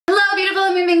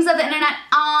human beings of the internet,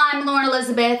 I'm Lauren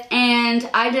Elizabeth, and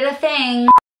I did a thing.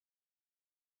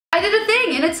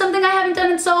 And it's something I haven't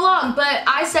done in so long, but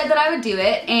I said that I would do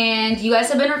it, and you guys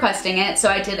have been requesting it, so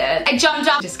I did it. I jumped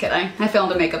off. Just kidding. I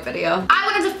filmed a makeup video.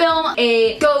 I wanted to film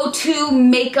a go-to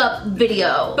makeup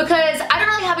video because I don't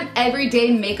really have an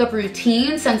everyday makeup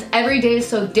routine since every day is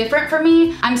so different for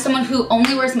me. I'm someone who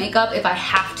only wears makeup if I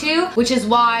have to, which is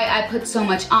why I put so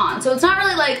much on. So it's not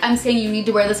really like I'm saying you need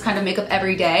to wear this kind of makeup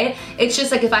every day. It's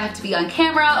just like if I have to be on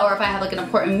camera, or if I have like an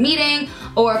important meeting,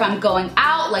 or if I'm going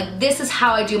out, like this is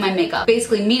how I do my makeup.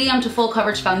 Basically medium to full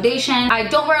coverage foundation. I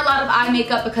don't wear a lot of eye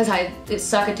makeup because I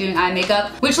suck at doing eye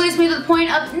makeup, which leads me to the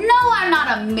point of, no, I'm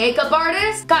not a makeup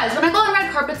artist. Guys, when I go on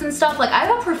red carpets and stuff, like I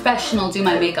have a professional do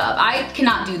my makeup. I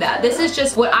cannot do that. This is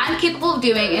just what I'm capable of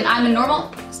doing, and I'm a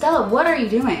normal, Stella, what are you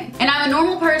doing? And I'm a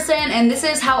normal person, and this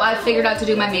is how I figured out to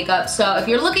do my makeup. So if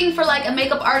you're looking for like a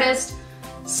makeup artist,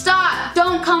 stop,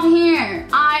 don't come here.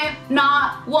 I'm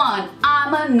not one.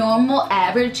 I'm a normal,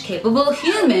 average, capable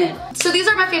human. So these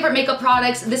are my favorite makeup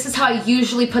products. This is how I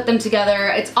usually put them together.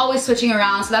 It's always switching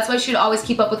around, so that's why you should always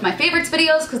keep up with my favorites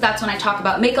videos, because that's when I talk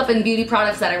about makeup and beauty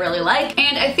products that I really like.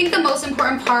 And I think the most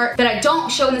important part that I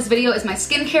don't show in this video is my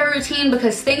skincare routine,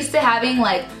 because thanks to having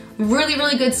like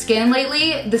really good skin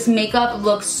lately, this makeup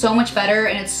looks so much better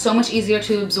and it's so much easier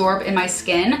to absorb in my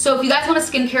skin. So if you guys want a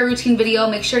skincare routine video,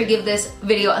 make sure to give this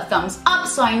video a thumbs up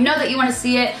so I know that you want to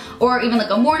see it, or even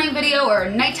like a morning video or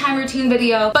a nighttime routine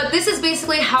video. But this is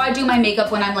basically how I do my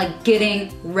makeup when I'm like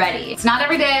getting ready. It's not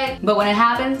every day, but when it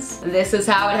happens, this is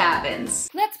how it happens.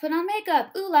 Let's put on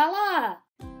makeup, ooh la la.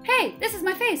 Hey, this is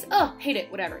my face. Oh, hate it,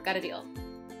 whatever, got a deal.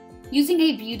 Using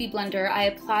a beauty blender, I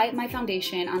apply my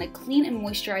foundation on a clean and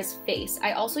moisturized face.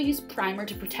 I also use primer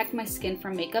to protect my skin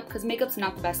from makeup, because makeup's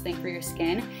not the best thing for your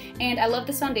skin. And I love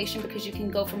this foundation because you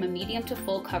can go from a medium to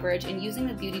full coverage, and using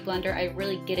the beauty blender, I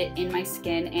really get it in my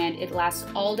skin and it lasts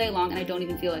all day long and I don't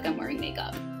even feel like I'm wearing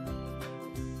makeup.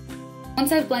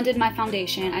 Once I've blended my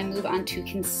foundation, I move on to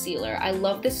concealer. I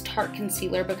love this Tarte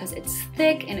concealer because it's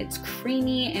thick and it's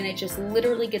creamy and it just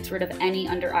literally gets rid of any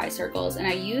under eye circles. And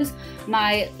I use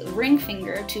my ring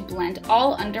finger to blend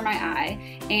all under my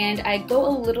eye, and I go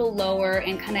a little lower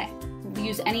and kind of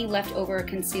use any leftover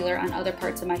concealer on other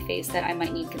parts of my face that I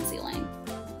might need concealing.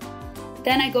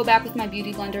 Then I go back with my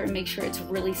beauty blender and make sure it's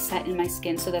really set in my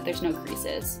skin so that there's no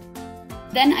creases.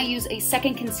 Then I use a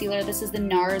second concealer. This is the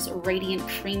NARS Radiant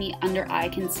Creamy Under Eye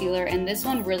Concealer, and this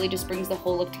one really just brings the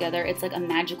whole look together. It's like a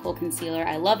magical concealer.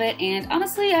 I love it, and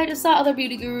honestly, I just saw other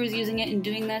beauty gurus using it and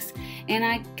doing this, and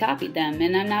I copied them,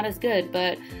 and I'm not as good,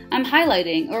 but I'm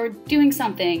highlighting or doing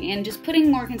something and just putting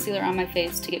more concealer on my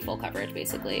face to get full coverage,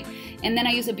 basically. And then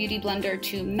I use a beauty blender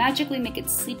to magically make it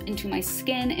seep into my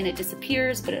skin, and it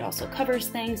disappears, but it also covers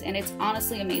things, and it's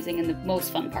honestly amazing and the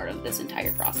most fun part of this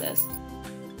entire process.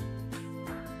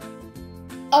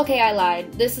 Okay, I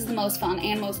lied. This is the most fun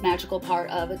and most magical part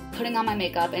of putting on my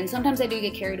makeup, and sometimes I do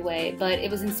get carried away, but it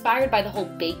was inspired by the whole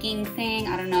baking thing.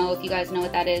 I don't know if you guys know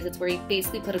what that is. It's where you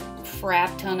basically put a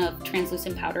crap ton of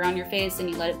translucent powder on your face and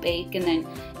you let it bake and then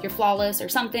you're flawless or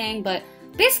something, but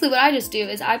basically what I just do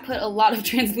is I put a lot of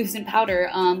translucent powder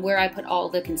where I put all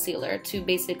the concealer to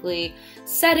basically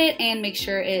set it and make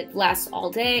sure it lasts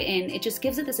all day, and it just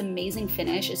gives it this amazing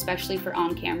finish, especially for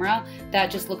on camera,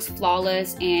 that just looks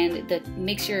flawless and that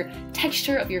makes your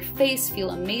texture of your face feel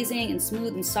amazing and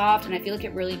smooth and soft, and I feel like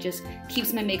it really just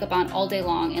keeps my makeup on all day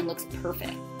long and looks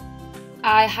perfect.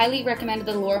 I highly recommend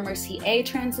the Laura Mercier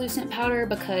translucent powder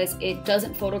because it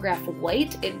doesn't photograph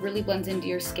white. It really blends into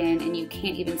your skin and you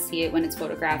can't even see it when it's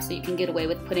photographed, so you can get away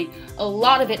with putting a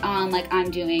lot of it on like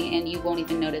I'm doing and you won't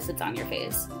even notice it's on your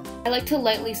face. I like to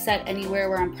lightly set anywhere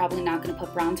where I'm probably not going to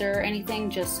put bronzer or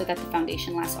anything, just so that the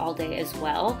foundation lasts all day as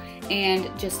well, and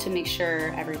just to make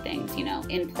sure everything's, you know,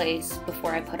 in place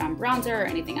before I put on bronzer or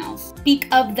anything else. Speak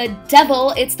of the devil,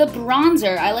 it's the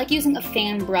bronzer. I like using a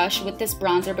fan brush with this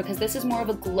bronzer because this is more of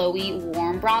a glowy,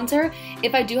 warm bronzer.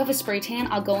 If I do have a spray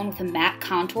tan, I'll go in with a matte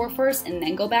contour first and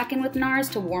then go back in with NARS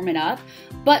to warm it up.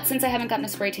 But since I haven't gotten a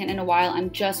spray tan in a while,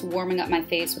 I'm just warming up my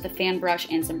face with a fan brush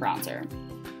and some bronzer.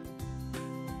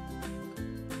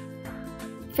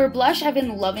 For blush, I've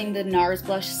been loving the NARS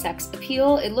blush Sex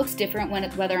Appeal. It looks different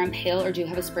whether I'm pale or do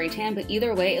have a spray tan, but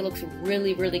either way, it looks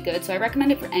really good, so I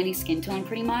recommend it for any skin tone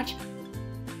pretty much.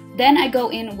 Then I go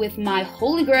in with my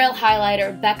holy grail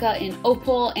highlighter, Becca in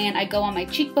Opal, and I go on my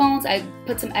cheekbones. I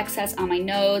put some excess on my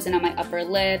nose and on my upper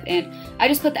lip, and I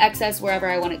just put the excess wherever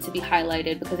I want it to be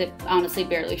highlighted because it honestly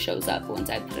barely shows up once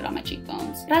I put it on my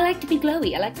cheekbones. But I like to be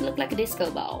glowy. I like to look like a disco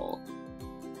ball.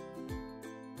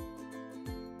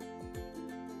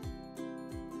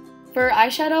 For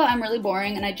eyeshadow, I'm really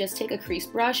boring and I just take a crease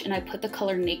brush and I put the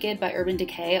color Naked by Urban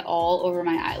Decay all over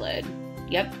my eyelid.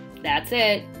 Yep, that's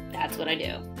it. That's what I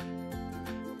do.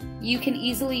 You can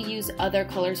easily use other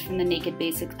colors from the Naked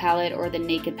Basics palette or the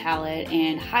Naked palette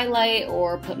and highlight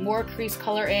or put more crease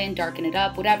color in, darken it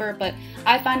up, whatever, but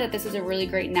I find that this is a really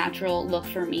great natural look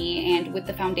for me, and with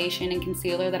the foundation and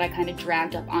concealer that I kind of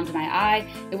dragged up onto my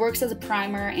eye, it works as a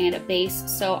primer and a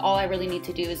base, so all I really need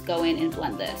to do is go in and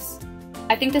blend this.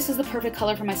 I think this is the perfect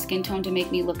color for my skin tone to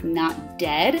make me look not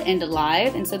dead and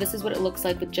alive, and so this is what it looks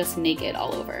like with just Naked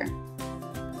all over.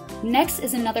 Next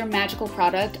is another magical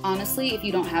product. Honestly, if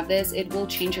you don't have this, it will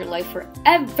change your life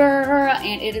forever,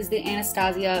 and it is the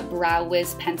Anastasia Brow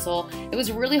Wiz Pencil. It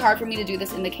was really hard for me to do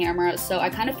this in the camera, so I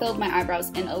kind of filled my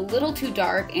eyebrows in a little too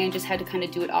dark and just had to kind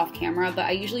of do it off camera, but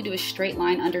I usually do a straight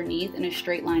line underneath and a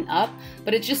straight line up,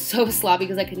 but it's just so sloppy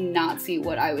because I could not see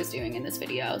what I was doing in this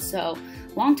video. So,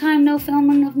 long time no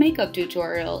filming of makeup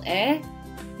tutorial, eh?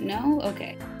 No?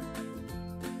 Okay.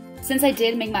 Since I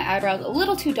did make my eyebrows a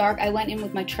little too dark, I went in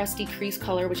with my trusty crease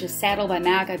color, which is Saddle by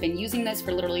MAC. I've been using this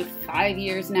for literally 5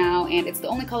 years now, and it's the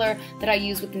only color that I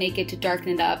use with Naked to darken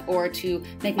it up or to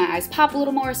make my eyes pop a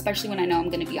little more, especially when I know I'm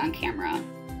going to be on camera.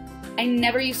 I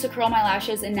never used to curl my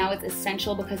lashes, and now it's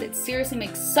essential because it seriously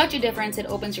makes such a difference. It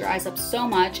opens your eyes up so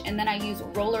much. And then I use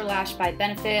Roller Lash by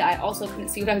Benefit. I also couldn't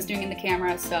see what I was doing in the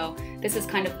camera, so this is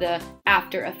kind of the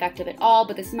after effect of it all,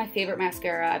 but this is my favorite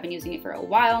mascara. I've been using it for a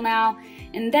while now.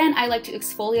 And then I like to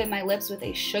exfoliate my lips with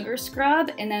a sugar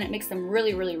scrub, and then it makes them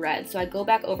really, really red. So I go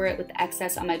back over it with the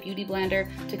excess on my beauty blender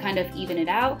to kind of even it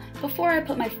out before I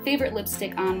put my favorite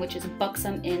lipstick on, which is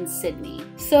Buxom in Sydney.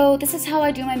 So this is how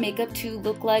I do my makeup to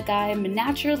look like I'm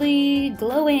naturally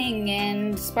glowing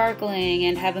and sparkling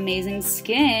and have amazing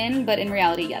skin, but in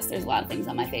reality, yes, there's a lot of things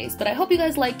on my face. But I hope you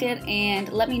guys liked it,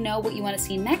 and let me know what you want to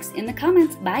see next in the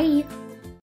comments. Bye!